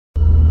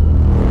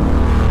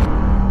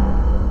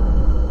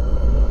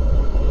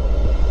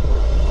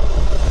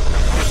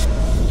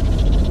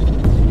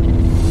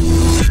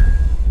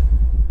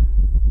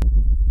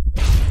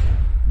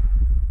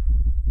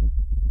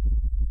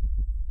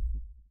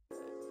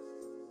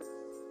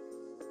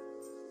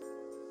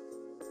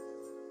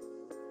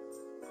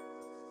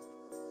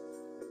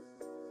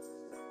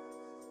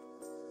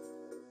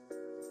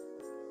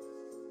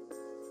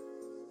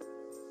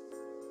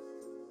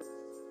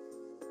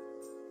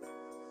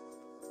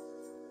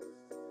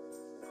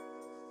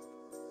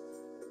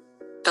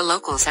The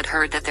locals had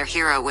heard that their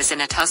hero was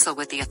in a tussle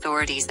with the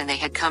authorities and they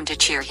had come to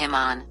cheer him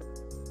on.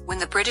 When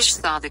the British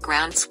saw the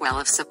groundswell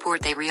of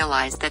support, they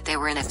realized that they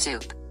were in a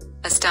soup.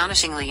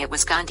 Astonishingly, it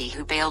was Gandhi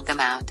who bailed them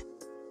out.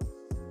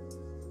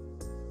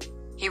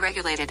 He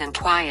regulated and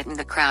quietened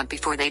the crowd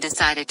before they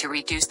decided to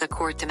reduce the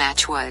court to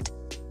match wood.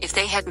 If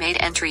they had made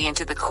entry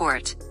into the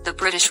court, the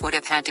British would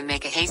have had to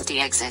make a hasty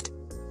exit.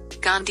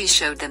 Gandhi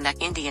showed them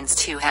that Indians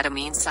too had a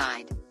mean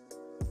side.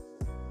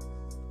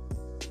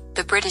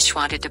 The British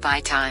wanted to buy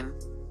time.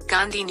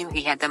 Gandhi knew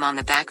he had them on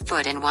the back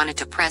foot and wanted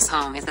to press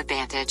home his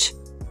advantage.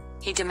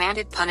 He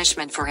demanded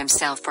punishment for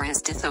himself for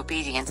his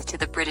disobedience to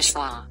the British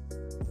law.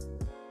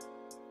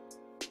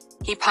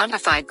 He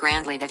pontified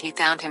grandly that he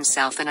found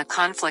himself in a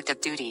conflict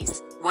of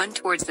duties, one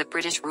towards the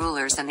British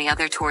rulers and the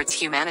other towards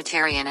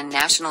humanitarian and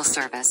national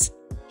service.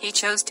 He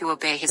chose to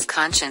obey his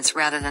conscience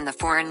rather than the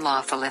foreign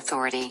lawful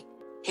authority.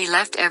 He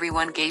left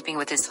everyone gaping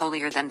with his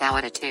holier-than-thou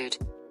attitude.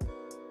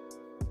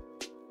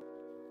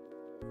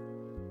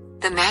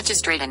 The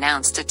magistrate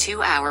announced a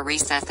 2-hour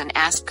recess and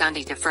asked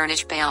Gandhi to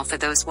furnish bail for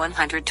those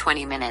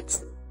 120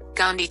 minutes.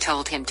 Gandhi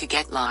told him to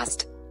get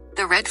lost.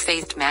 The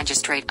red-faced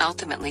magistrate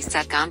ultimately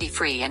set Gandhi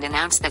free and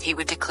announced that he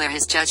would declare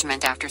his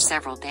judgment after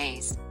several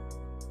days.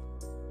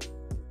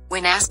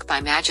 When asked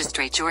by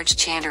Magistrate George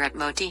Chander at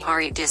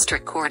Motihari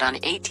District Court on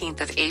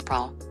 18th of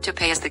April, to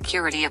pay a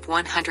security of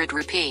 100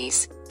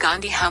 rupees,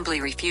 Gandhi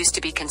humbly refused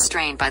to be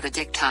constrained by the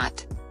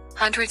diktat.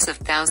 Hundreds of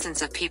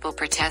thousands of people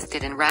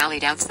protested and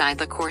rallied outside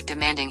the court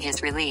demanding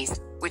his release,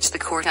 which the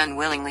court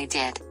unwillingly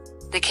did.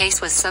 The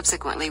case was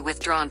subsequently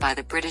withdrawn by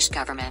the British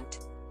government.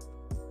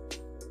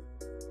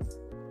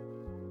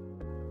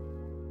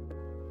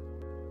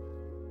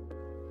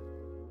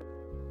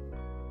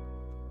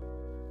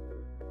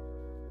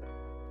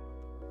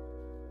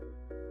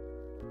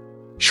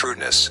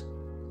 Shrewdness.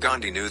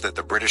 Gandhi knew that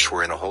the British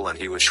were in a hole and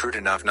he was shrewd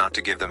enough not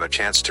to give them a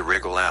chance to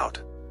wriggle out.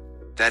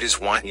 That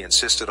is why he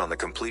insisted on the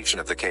completion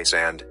of the case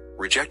and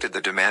rejected the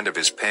demand of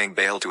his paying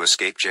bail to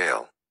escape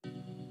jail.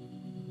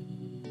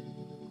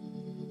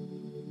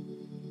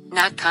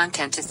 Not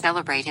content to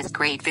celebrate his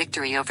great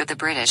victory over the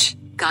British,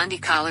 Gandhi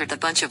collared a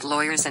bunch of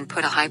lawyers and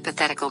put a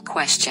hypothetical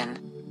question.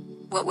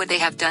 What would they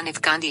have done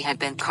if Gandhi had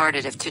been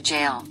carted off to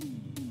jail?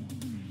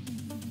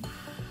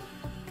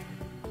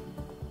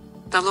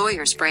 The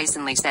lawyers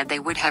brazenly said they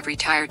would have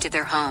retired to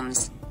their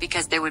homes,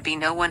 because there would be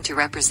no one to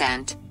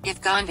represent,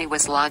 if Gandhi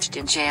was lodged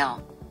in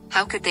jail.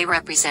 How could they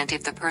represent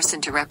if the person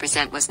to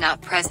represent was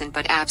not present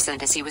but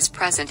absent as he was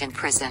present in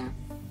prison?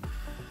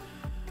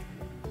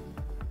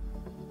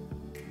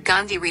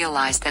 Gandhi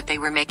realized that they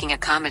were making a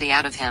comedy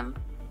out of him.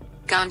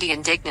 Gandhi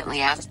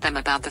indignantly asked them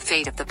about the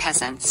fate of the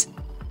peasants.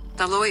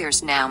 The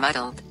lawyers, now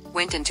muddled,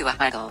 went into a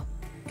huddle.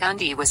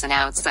 Gandhi was an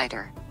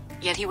outsider.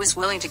 Yet he was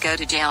willing to go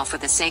to jail for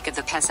the sake of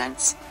the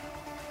peasants.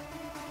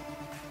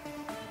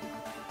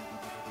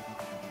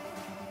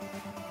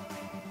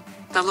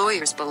 The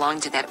lawyers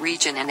belonged to that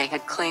region and they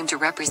had claimed to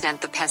represent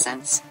the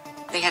peasants.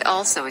 They had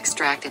also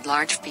extracted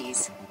large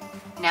fees.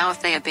 Now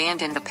if they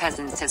abandoned the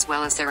peasants as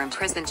well as their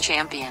imprisoned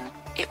champion,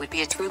 it would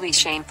be a truly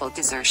shameful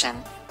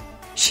desertion.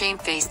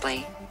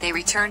 Shamefacedly, they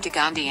returned to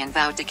Gandhi and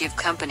vowed to give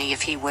company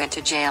if he went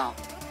to jail.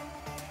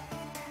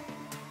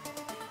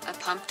 A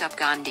pumped-up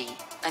Gandhi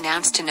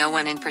announced to no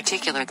one in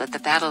particular that the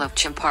Battle of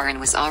Champaran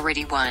was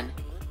already won.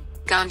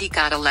 Gandhi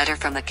got a letter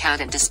from the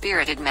cowed and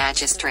dispirited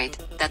magistrate,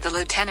 that the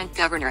lieutenant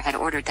governor had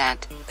ordered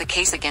that the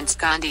case against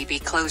Gandhi be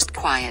closed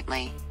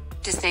quietly.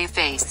 To save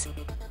face.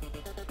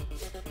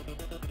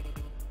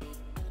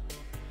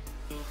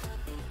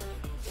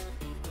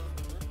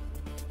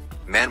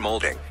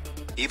 Man-molding.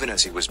 Even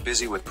as he was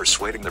busy with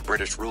persuading the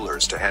British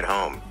rulers to head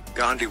home,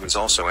 Gandhi was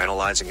also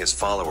analyzing his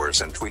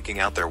followers and tweaking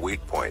out their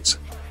weak points.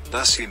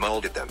 Thus he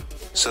molded them,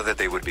 so that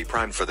they would be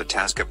primed for the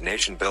task of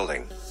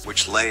nation-building,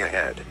 which lay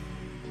ahead.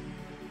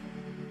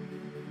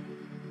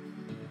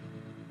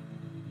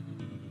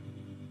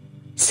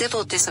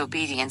 Civil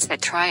disobedience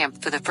had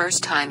triumphed for the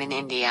first time in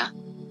India.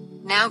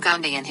 Now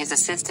Gandhi and his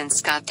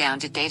assistants got down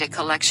to data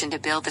collection to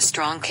build a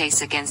strong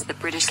case against the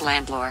British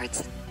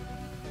landlords.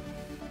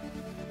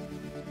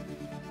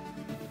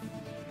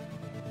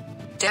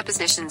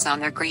 Depositions on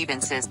their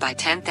grievances by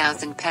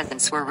 10,000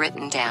 peasants were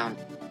written down.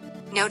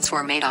 Notes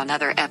were made on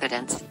other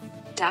evidence.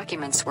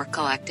 Documents were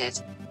collected.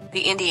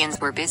 The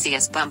Indians were busy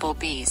as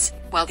bumblebees,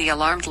 while the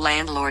alarmed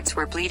landlords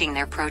were bleating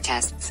their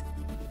protests.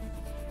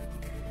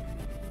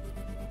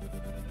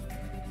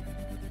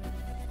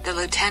 The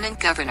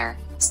lieutenant governor,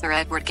 Sir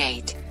Edward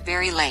Gate,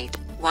 very late,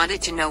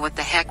 wanted to know what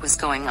the heck was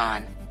going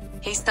on.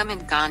 He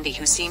summoned Gandhi,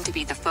 who seemed to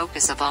be the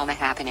focus of all the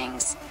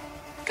happenings.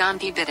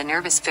 Gandhi bid a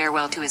nervous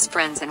farewell to his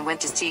friends and went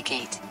to see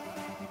Gate.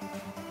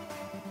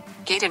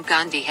 Gate and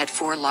Gandhi had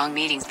 4 long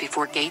meetings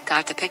before Gate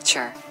got the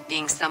picture,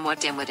 being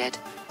somewhat dim-witted.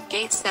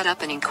 Gate set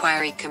up an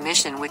inquiry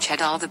commission which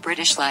had all the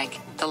British, like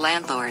the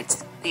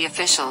landlords, the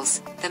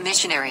officials, the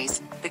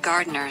missionaries, the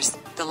gardeners,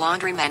 the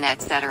laundrymen,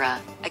 etc.,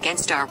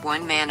 against our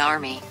one-man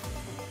army.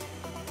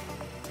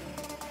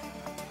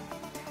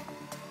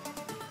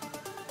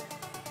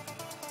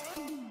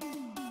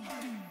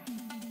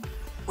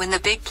 When the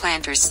big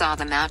planters saw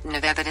the mountain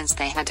of evidence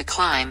they had to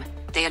climb,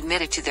 they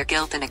admitted to their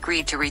guilt and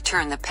agreed to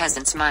return the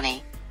peasants'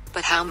 money.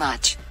 But how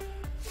much?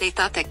 They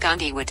thought that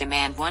Gandhi would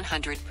demand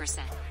 100%.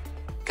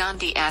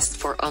 Gandhi asked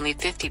for only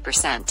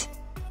 50%.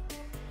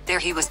 There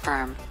he was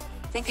firm.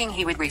 Thinking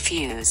he would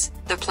refuse,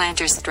 the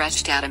planters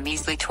stretched out a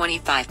measly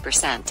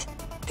 25%.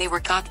 They were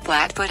caught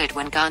flat-footed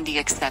when Gandhi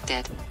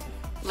accepted.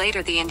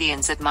 Later the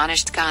Indians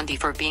admonished Gandhi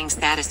for being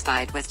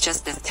satisfied with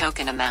just this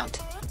token amount.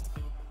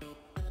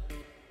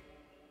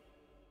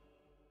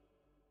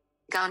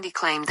 Gandhi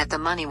claimed that the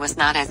money was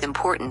not as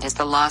important as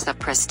the loss of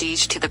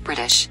prestige to the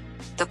British.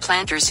 The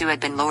planters who had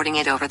been lording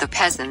it over the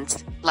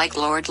peasants, like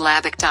Lord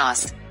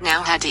Labakdas,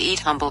 now had to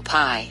eat humble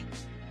pie.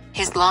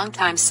 His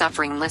long-time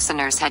suffering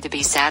listeners had to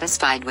be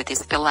satisfied with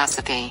his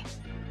philosophy.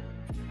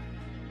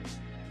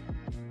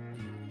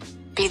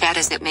 Be that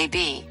as it may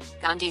be,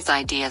 Gandhi's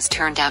ideas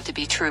turned out to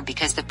be true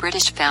because the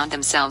British found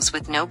themselves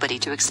with nobody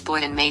to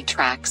exploit and made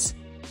tracks.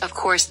 Of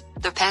course,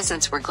 the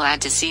peasants were glad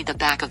to see the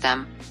back of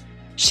them.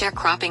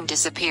 Sharecropping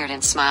disappeared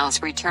and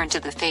smiles returned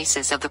to the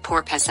faces of the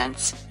poor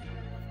peasants.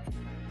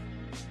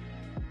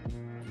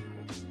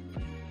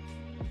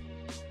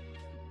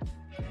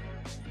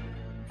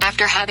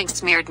 After having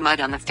smeared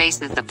mud on the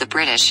faces of the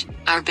British,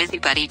 our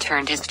busybody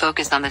turned his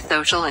focus on the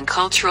social and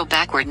cultural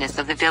backwardness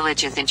of the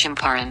villages in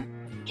Champaran.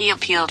 He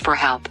appealed for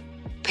help.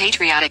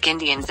 Patriotic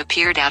Indians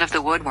appeared out of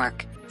the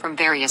woodwork, from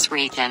various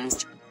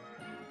regions.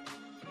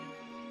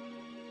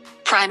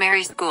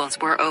 Primary schools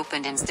were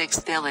opened in 6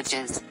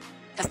 villages.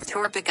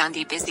 Kasturba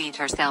Gandhi busied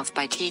herself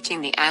by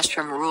teaching the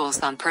ashram rules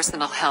on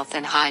personal health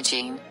and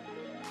hygiene.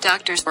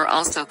 Doctors were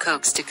also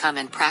coaxed to come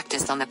and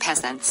practice on the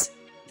peasants.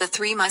 The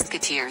 3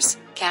 musketeers,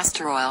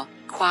 castor oil,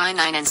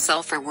 quinine and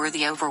sulfur were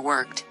the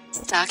overworked,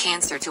 stock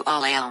answer to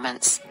all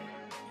ailments.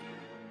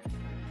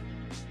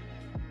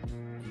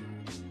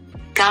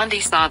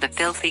 Gandhi saw the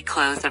filthy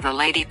clothes of the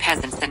lady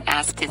peasants and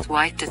asked his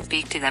wife to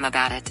speak to them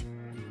about it.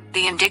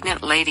 The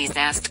indignant ladies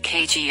asked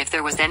KG if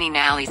there was any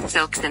Nali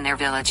silks in their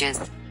villages.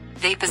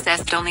 They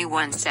possessed only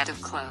 1 set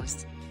of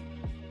clothes.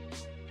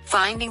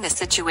 Finding the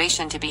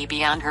situation to be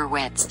beyond her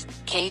wits,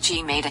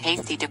 KG made a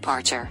hasty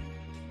departure.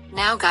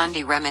 Now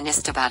Gandhi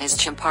reminisced about his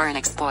Champaran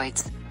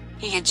exploits.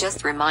 He had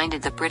just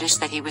reminded the British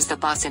that he was the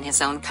boss in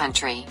his own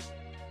country.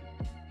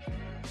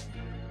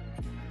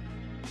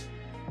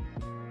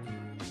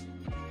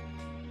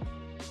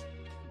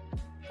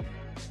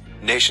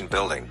 Nation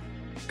building.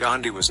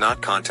 Gandhi was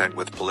not content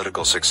with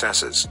political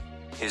successes.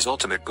 His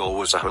ultimate goal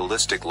was a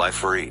holistic life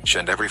for each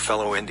and every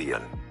fellow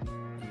Indian.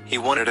 He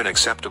wanted an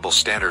acceptable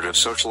standard of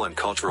social and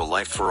cultural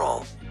life for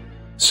all.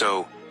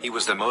 So, he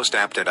was the most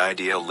apt and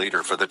ideal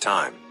leader for the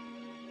time.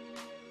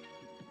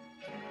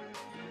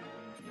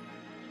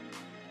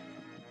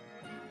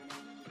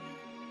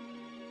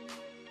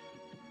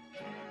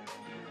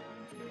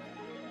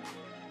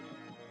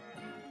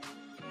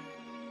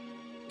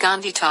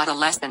 Gandhi taught a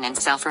lesson in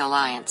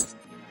self-reliance.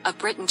 A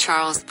Briton,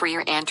 Charles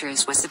Freer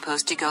Andrews, was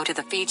supposed to go to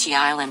the Fiji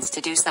Islands to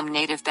do some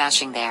native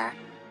bashing there.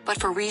 But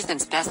for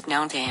reasons best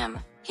known to him,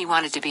 he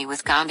wanted to be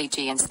with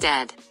Gandhiji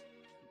instead.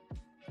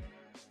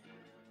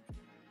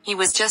 He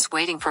was just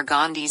waiting for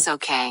Gandhi's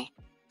okay.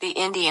 The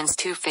Indians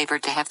too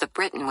favored to have the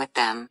Briton with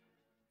them.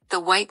 The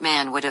white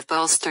man would have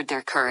bolstered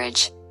their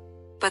courage.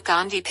 But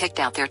Gandhi picked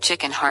out their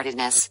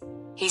chicken-heartedness.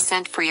 He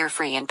sent Freer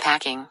free and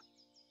packing.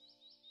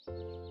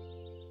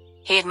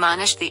 He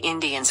admonished the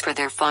Indians for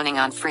their fawning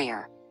on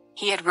Freer.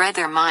 He had read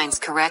their minds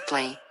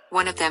correctly,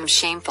 one of them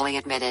shamefully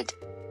admitted.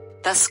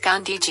 Thus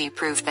Gandhiji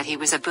proved that he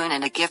was a boon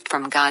and a gift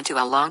from God to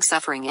a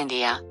long-suffering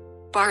India.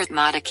 Bharat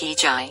Mata Ki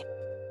Jai.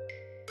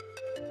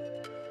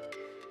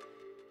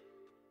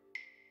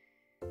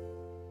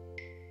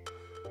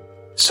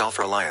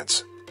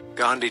 Self-reliance.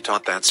 Gandhi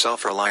taught that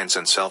self-reliance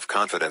and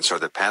self-confidence are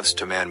the paths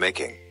to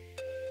man-making.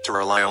 To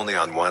rely only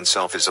on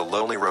oneself is a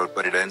lonely road,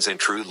 but it ends in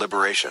true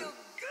liberation.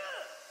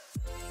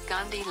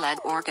 Gandhi led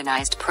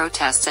organized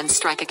protests and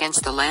strike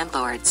against the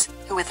landlords,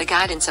 who with the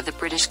guidance of the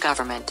British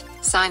government,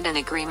 signed an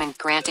agreement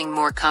granting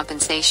more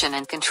compensation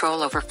and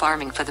control over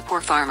farming for the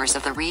poor farmers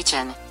of the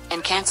region,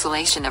 and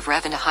cancellation of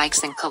revenue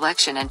hikes and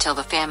collection until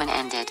the famine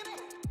ended.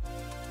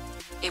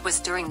 It was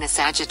during this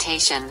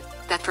agitation,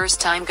 that first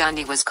time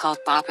Gandhi was called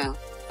Bapu,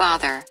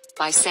 father,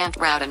 by Sant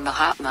Raut and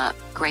Mahatma,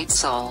 great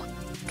soul.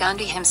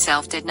 Gandhi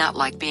himself did not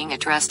like being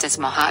addressed as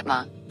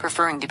Mahatma,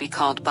 preferring to be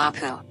called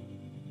Bapu.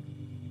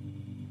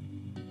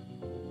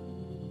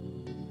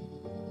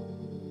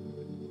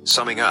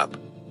 Summing up,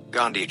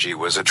 Gandhiji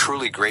was a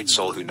truly great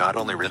soul who not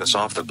only rid us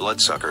off the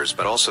bloodsuckers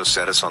but also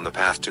set us on the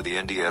path to the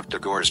India of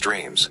Tagore's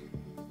dreams.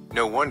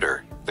 No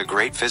wonder, the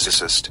great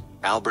physicist,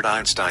 Albert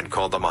Einstein,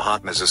 called the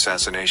Mahatma's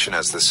assassination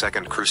as the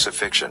second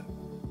crucifixion.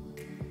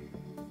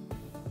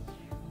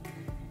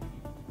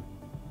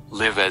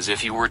 Live as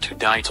if you were to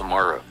die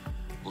tomorrow.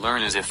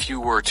 Learn as if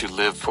you were to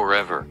live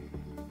forever.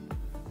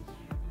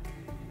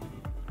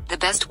 The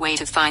best way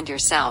to find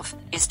yourself,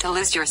 is to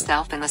lose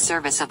yourself in the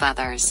service of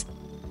others.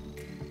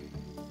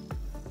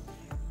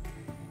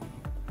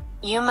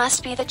 You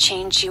must be the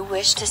change you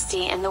wish to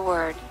see in the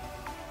world.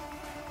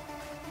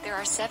 There There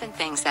are 7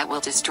 things that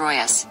will destroy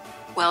us: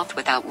 wealth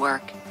without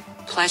work,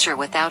 pleasure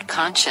without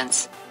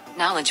conscience,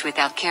 knowledge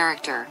without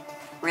character,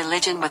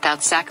 religion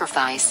without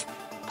sacrifice,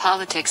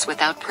 politics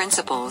without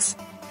principles,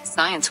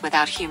 science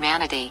without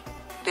humanity,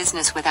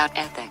 business without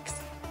ethics.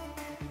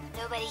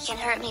 Nobody can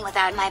hurt me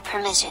without my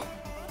permission.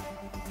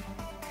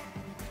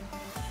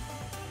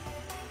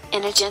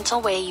 In a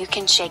gentle way you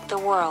can shake the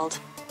world.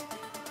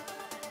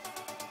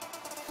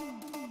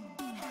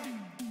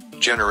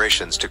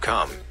 Generations to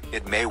come,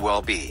 it may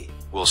well be,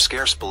 will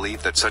scarce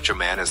believe that such a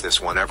man as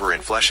this one ever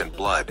in flesh and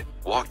blood,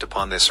 walked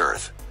upon this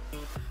earth.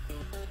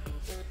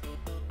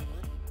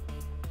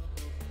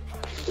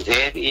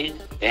 There is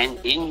an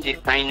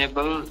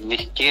indefinable,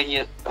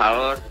 mysterious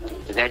power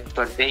that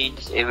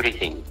pervades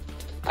everything.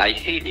 I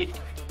feel it,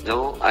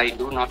 though I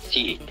do not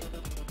see it.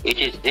 It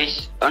is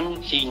this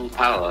unseen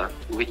power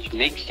which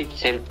makes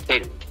itself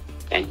felt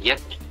and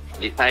yet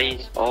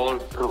defies all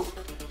proof,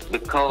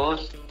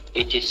 because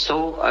it is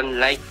so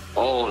unlike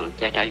all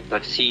that I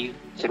perceive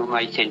through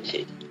my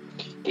senses.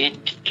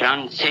 It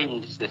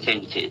transcends the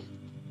senses,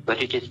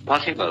 but it is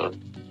possible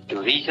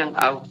to reason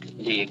out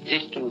the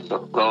existence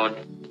of God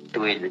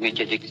to a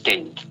limited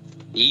extent.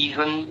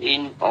 Even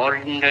in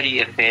ordinary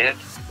affairs,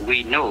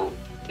 we know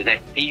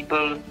that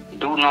people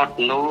do not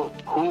know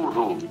who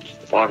rules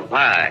or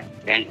why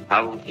and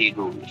how he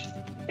rules,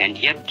 and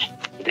yet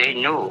they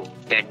know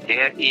that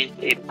there is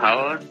a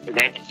power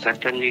that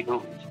certainly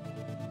rules.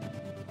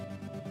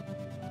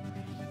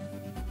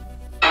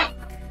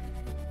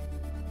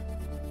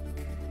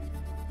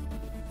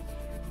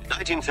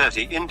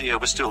 1930, India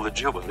was still the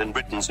jewel in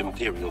Britain's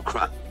imperial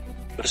crown,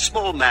 but a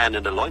small man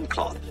in a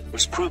loincloth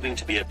was proving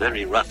to be a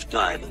very rough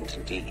diamond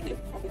indeed.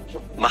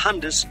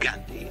 Mohandas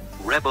Gandhi,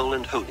 rebel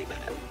and holy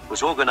man,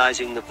 was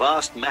organizing the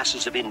vast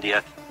masses of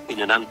India in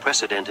an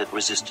unprecedented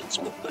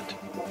resistance movement.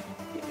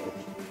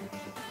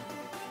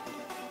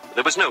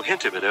 There was no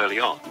hint of it early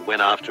on, when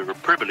after a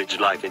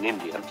privileged life in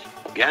India,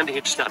 Gandhi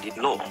had studied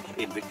law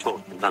in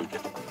Victorian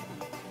London.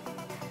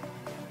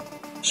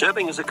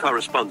 Serving as a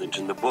correspondent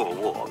in the Boer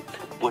War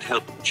would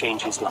help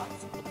change his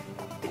life.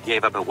 He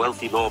gave up a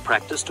wealthy law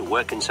practice to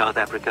work in South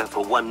Africa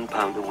for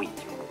 £1 a week,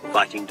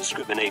 fighting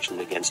discrimination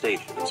against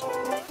Asians.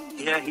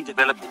 Here he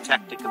developed the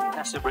tactic of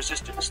passive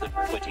resistance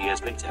that 20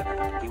 years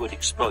later he would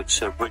exploit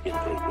so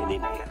brilliantly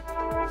in India.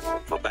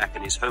 For back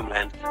in his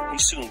homeland, he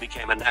soon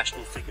became a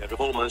national figure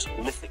of almost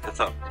mythic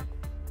authority.